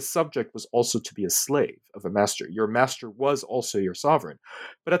 To be a subject was also to be a slave of a master. Your master was also your sovereign.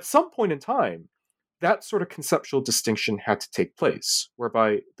 But at some point in time, that sort of conceptual distinction had to take place,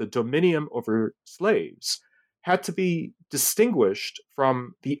 whereby the dominium over slaves had to be distinguished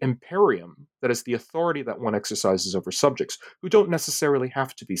from the imperium, that is, the authority that one exercises over subjects, who don't necessarily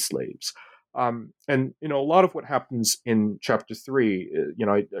have to be slaves. And a lot of what happens in chapter 3,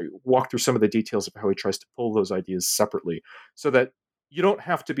 I walk through some of the details of how he tries to pull those ideas separately, so that you don't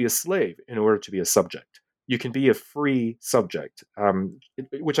have to be a slave in order to be a subject. You can be a free subject,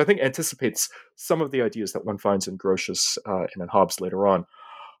 which I think anticipates some of the ideas that one finds in Grotius and in Hobbes later on.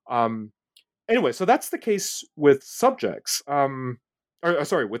 Anyway, so that's the case with subjects. With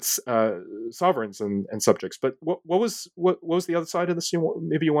sovereigns and subjects. But what was the other side of this?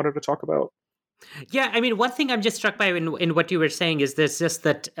 Maybe you wanted to talk about. Yeah, I mean, one thing I'm just struck by in what you were saying is there's just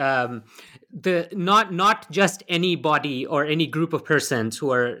that the not just anybody or any group of persons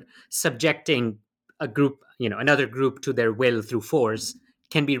who are subjecting a group, another group to their will through force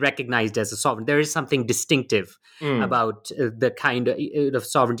can be recognized as a sovereign. There is something distinctive about the kind of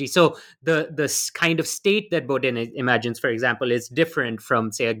sovereignty. So the kind of state that Baudin imagines, for example, is different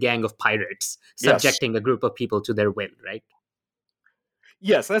from, say, a gang of pirates subjecting a group of people to their will, right?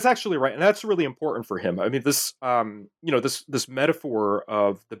 Yes, that's actually right, and that's really important for him. I mean, this metaphor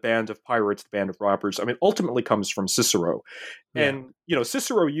of the band of pirates, the band of robbers, I mean, ultimately comes from Cicero, and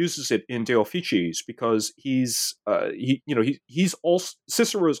Cicero uses it in De Officiis because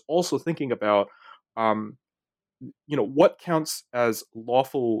Cicero is also thinking about what counts as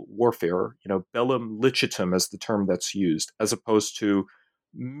lawful warfare, bellum licetum as the term that's used, as opposed to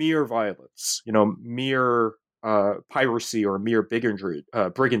mere violence, mere piracy or mere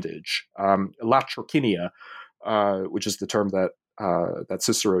brigandage, latrocinia, which is the term that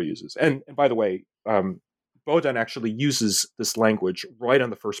Cicero uses. And by the way, Baudin actually uses this language right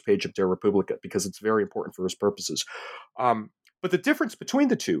on the first page of De Republica because it's very important for his purposes. But the difference between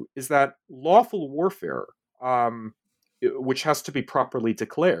the two is that lawful warfare, which has to be properly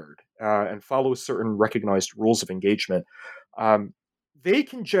declared and follows certain recognized rules of engagement, they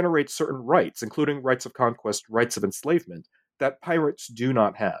can generate certain rights, including rights of conquest, rights of enslavement, that pirates do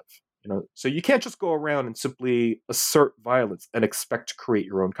not have. So you can't just go around and simply assert violence and expect to create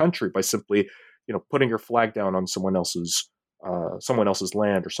your own country by simply, putting your flag down on someone else's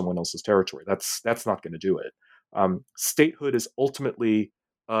land or someone else's territory. That's not going to do it. Statehood is ultimately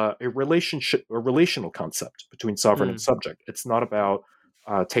a relational concept between sovereign and subject. It's not about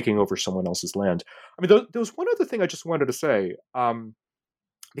taking over someone else's land. I mean, there was one other thing I just wanted to say.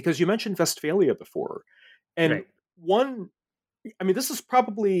 Because you mentioned Westphalia before, and this is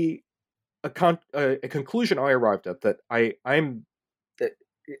probably a conclusion I arrived at that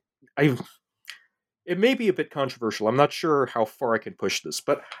it may be a bit controversial. I'm not sure how far I can push this,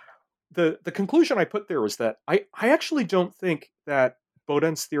 but the conclusion I put there was that I actually don't think that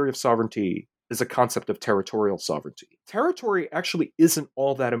Baudin's theory of sovereignty is a concept of territorial sovereignty. Territory actually isn't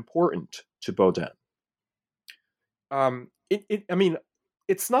all that important to Baudin.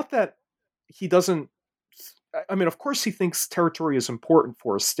 It's not that he doesn't. I mean, of course, he thinks territory is important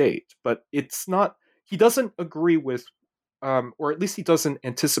for a state, but it's not. He doesn't agree with, or at least he doesn't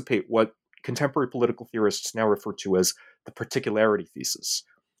anticipate what contemporary political theorists now refer to as the particularity thesis,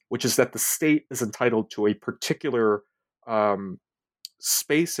 which is that the state is entitled to a particular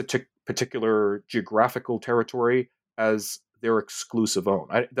space, a particular geographical territory as their exclusive own.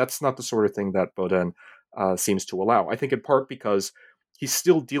 That's not the sort of thing that Baudin seems to allow. I think in part because he's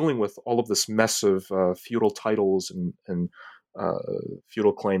still dealing with all of this mess of feudal titles and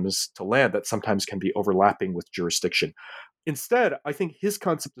feudal claims to land that sometimes can be overlapping with jurisdiction. Instead, I think his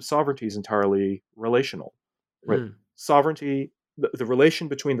concept of sovereignty is entirely relational. Right? Sovereignty, the relation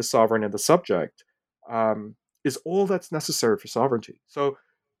between the sovereign and the subject, is all that's necessary for sovereignty. So,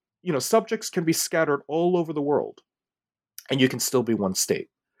 subjects can be scattered all over the world, and you can still be one state.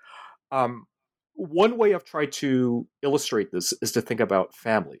 One way I've tried to illustrate this is to think about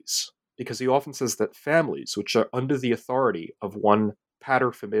families, because he often says that families, which are under the authority of one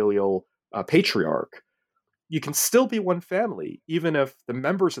paterfamilial patriarch, you can still be one family, even if the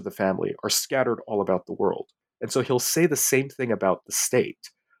members of the family are scattered all about the world. And so he'll say the same thing about the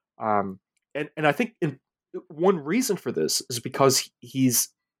state. And I think one reason for this is because he's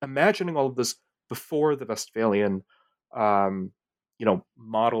imagining all of this before the Westphalian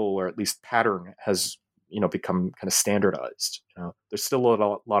model, or at least pattern, has become kind of standardized. There's still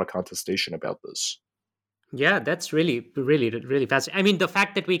a lot of contestation about this. Yeah, that's really, really, really fascinating. I mean, the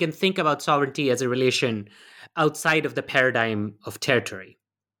fact that we can think about sovereignty as a relation outside of the paradigm of territory,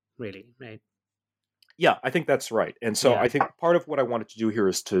 really, right? Yeah, I think that's right. And so Yeah. I think part of what I wanted to do here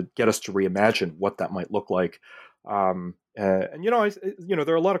is to get us to reimagine what that might look like. There are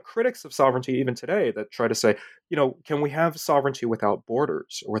a lot of critics of sovereignty even today that try to say, can we have sovereignty without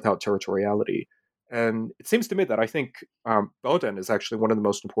borders or without territoriality? And it seems to me that I think Baudin is actually one of the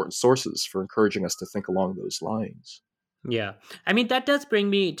most important sources for encouraging us to think along those lines. Yeah, I mean, that does bring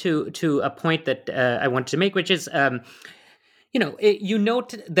me to a point that I wanted to make, which is, you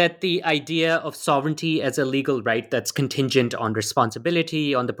note that the idea of sovereignty as a legal right that's contingent on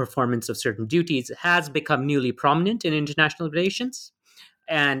responsibility, on the performance of certain duties, has become newly prominent in international relations.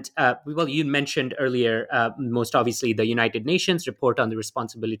 And, you mentioned earlier, most obviously, the United Nations report on the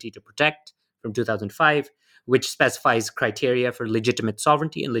responsibility to protect from 2005, which specifies criteria for legitimate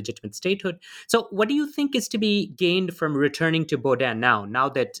sovereignty and legitimate statehood. So what do you think is to be gained from returning to Baudin now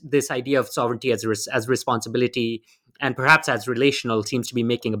that this idea of sovereignty as responsibility and perhaps as relational seems to be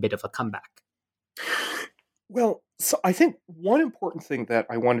making a bit of a comeback? Well, so I think one important thing that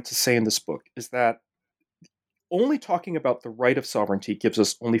I wanted to say in this book is that only talking about the right of sovereignty gives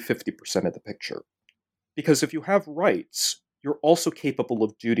us only 50% of the picture. Because if you have rights, you're also capable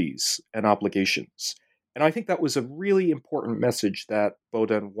of duties and obligations. And I think that was a really important message that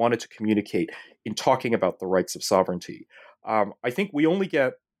Baudin wanted to communicate in talking about the rights of sovereignty. I think we only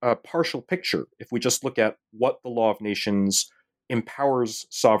get a partial picture if we just look at what the law of nations empowers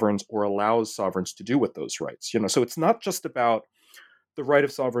sovereigns or allows sovereigns to do with those rights. So it's not just about the right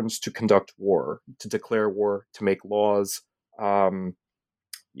of sovereigns to conduct war, to declare war, to make laws, to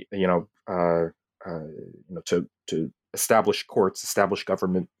establish courts, establish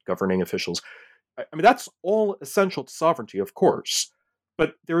governing officials. I mean, that's all essential to sovereignty, of course.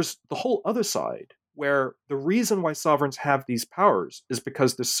 But there's the whole other side, where the reason why sovereigns have these powers is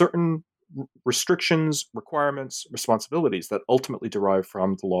because there's certain restrictions, requirements, responsibilities that ultimately derive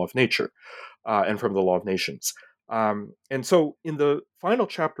from the law of nature and from the law of nations. And so in the final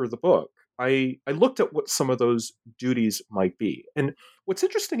chapter of the book, I looked at what some of those duties might be. And what's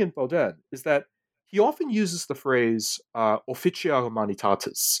interesting in Baudin is that he often uses the phrase officia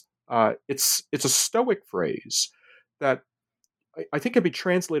humanitatis. It's a Stoic phrase that I think can be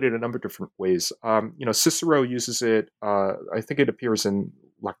translated a number of different ways. Cicero uses it. I think it appears in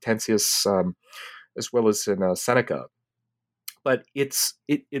Lactantius as well as in Seneca. But it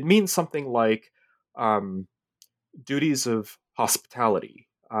means something like duties of hospitality,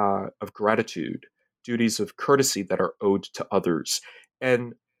 of gratitude, duties of courtesy that are owed to others.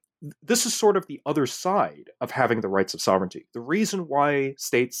 And this is sort of the other side of having the rights of sovereignty. The reason why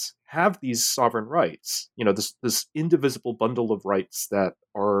states have these sovereign rights, this indivisible bundle of rights that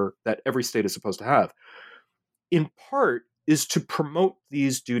every state is supposed to have, in part is to promote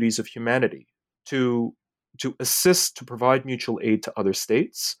these duties of humanity, to assist, to provide mutual aid to other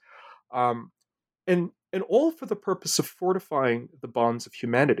states, and all for the purpose of fortifying the bonds of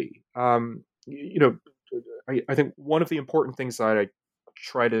humanity. I think one of the important things that I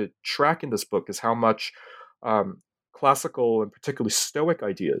try to track in this book is how much classical and particularly Stoic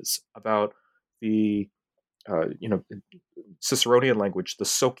ideas about the Ciceronian language, the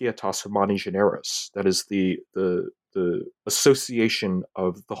societas humani generis, that is the association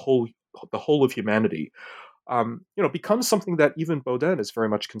of the whole of humanity, becomes something that even Baudin is very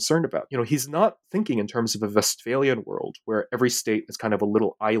much concerned about. He's not thinking in terms of a Westphalian world where every state is kind of a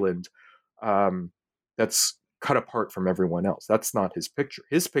little island that's cut apart from everyone else. That's not his picture.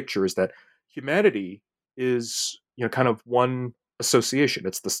 His picture is that humanity is, kind of one association.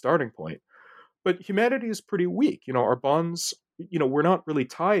 It's the starting point. But humanity is pretty weak. Our bonds, we're not really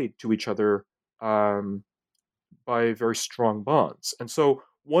tied to each other by by very strong bonds. And so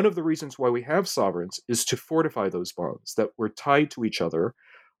one of the reasons why we have sovereigns is to fortify those bonds, that we're tied to each other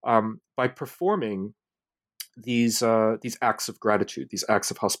by performing these acts of gratitude, these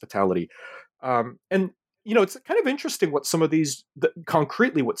acts of hospitality. And it's kind of interesting what some of these,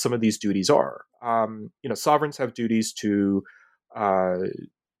 concretely, what some of these duties are. Sovereigns have duties to,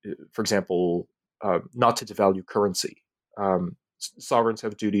 for example, not to devalue currency. Sovereigns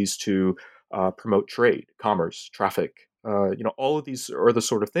have duties to promote trade, commerce, traffic. All of these are the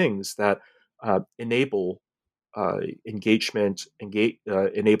sort of things that enable engagement,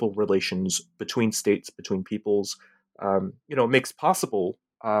 enable relations between states, between peoples. Makes possible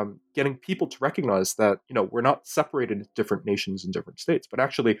getting people to recognize that we're not separated into different nations and different states, but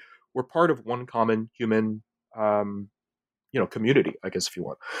actually we're part of one common human community, I guess, if you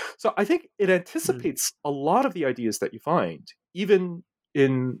want. So I think it anticipates a lot of the ideas that you find even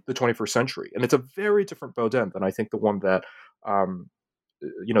in the 21st century, and it's a very different Baudin than I think the one that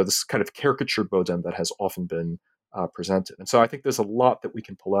this kind of caricatured Baudin that has often been presented. And so I think there's a lot that we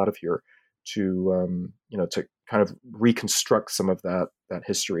can pull out of here to to kind of reconstruct some of that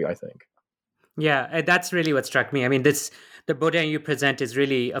history, I think. Yeah, that's really what struck me. I mean, the Baudin you present is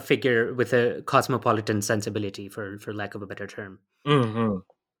really a figure with a cosmopolitan sensibility, for lack of a better term. Mm-hmm.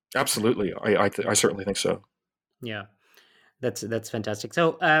 Absolutely, I certainly think so. Yeah, that's fantastic.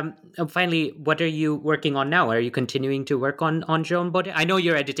 So, finally, what are you working on now? Are you continuing to work on Jerome Baudin? I know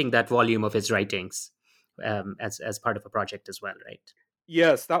you're editing that volume of his writings as part of a project as well, right?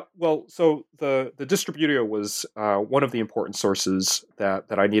 Yes, so the Distributio was one of the important sources that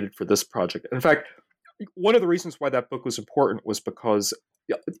I needed for this project. In fact, one of the reasons why that book was important was because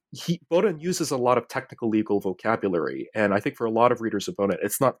Baudin uses a lot of technical legal vocabulary, and I think for a lot of readers of Baudin,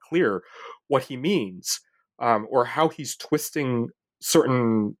 it's not clear what he means or how he's twisting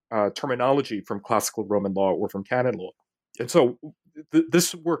certain terminology from classical Roman law or from canon law. And so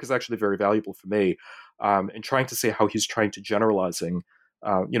this work is actually very valuable for me in trying to see how he's trying to generalizing,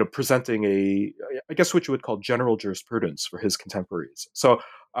 presenting I guess what you would call general jurisprudence for his contemporaries. So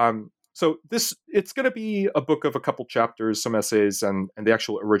it's going to be a book of a couple chapters, some essays, and the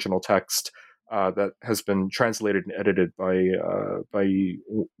actual original text that has been translated and edited by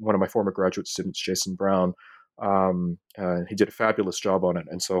one of my former graduate students, Jason Brown. He did a fabulous job on it,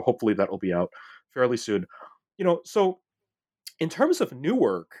 and so hopefully that will be out fairly soon. So in terms of new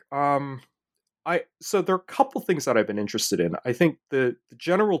work, so there are a couple things that I've been interested in. I think the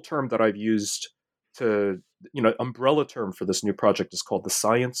general term that I've used to, umbrella term for this new project is called the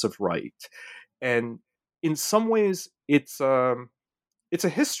science of right. And in some ways it's a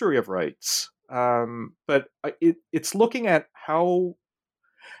history of rights. But it's looking at how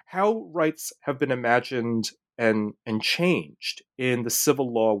rights have been imagined and changed in the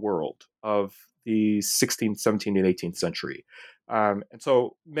civil law world of the 16th, 17th, and 18th century. And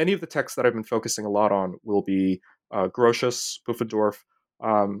so many of the texts that I've been focusing a lot on will be Grotius, Pufendorf,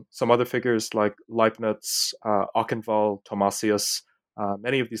 some other figures like Leibniz, Auchinval, Thomasius,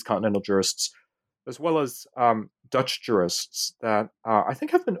 many of these continental jurists, as well as Dutch jurists that I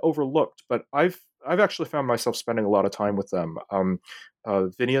think have been overlooked, but I've actually found myself spending a lot of time with them.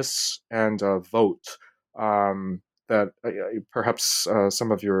 Vinius and Vogt, that perhaps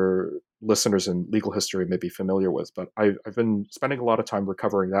some of your listeners in legal history may be familiar with, but I've been spending a lot of time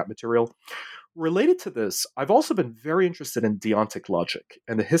recovering that material. Related to this, I've also been very interested in deontic logic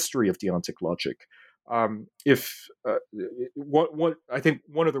and the history of deontic logic. I think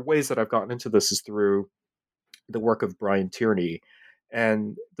one of the ways that I've gotten into this is through the work of Brian Tierney,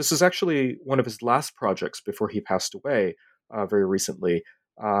 and this is actually one of his last projects before he passed away very recently.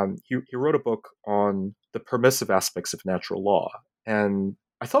 He wrote a book on the permissive aspects of natural law, and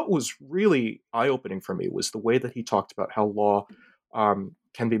I thought what was really eye-opening for me was the way that he talked about how law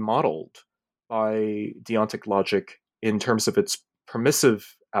can be modeled by deontic logic in terms of its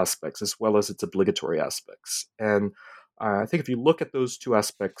permissive aspects as well as its obligatory aspects. And I think if you look at those two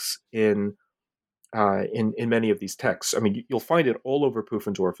aspects in many of these texts, I mean, you'll find it all over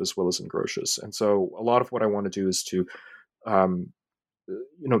Pufendorf as well as in Grotius. And so a lot of what I want to do is to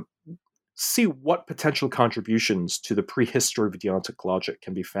see what potential contributions to the prehistory of deontic logic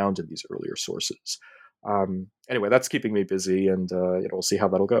can be found in these earlier sources. Anyway, that's keeping me busy, and we'll see how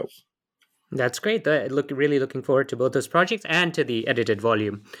that'll go. That's great. Really looking forward to both those projects and to the edited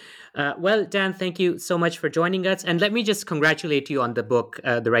volume. Well, Dan, thank you so much for joining us. And let me just congratulate you on the book,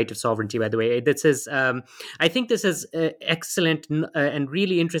 The Right of Sovereignty, by the way. This is, I think this is excellent and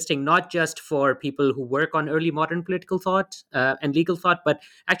really interesting, not just for people who work on early modern political thought and legal thought, but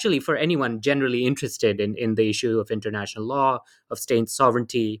actually for anyone generally interested in the issue of international law, of state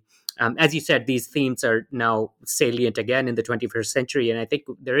sovereignty, As you said, these themes are now salient again in the 21st century, and I think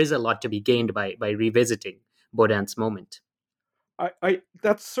there is a lot to be gained by revisiting Baudin's moment.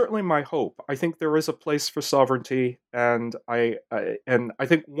 That's certainly my hope. I think there is a place for sovereignty, and I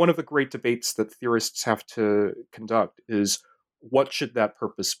think one of the great debates that theorists have to conduct is what should that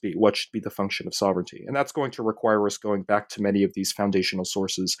purpose be? What should be the function of sovereignty? And that's going to require us going back to many of these foundational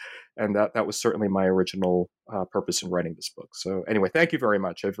sources, and that was certainly my original purpose in writing this book. So anyway, thank you very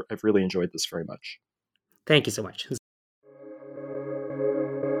much. I've really enjoyed this very much. Thank you so much.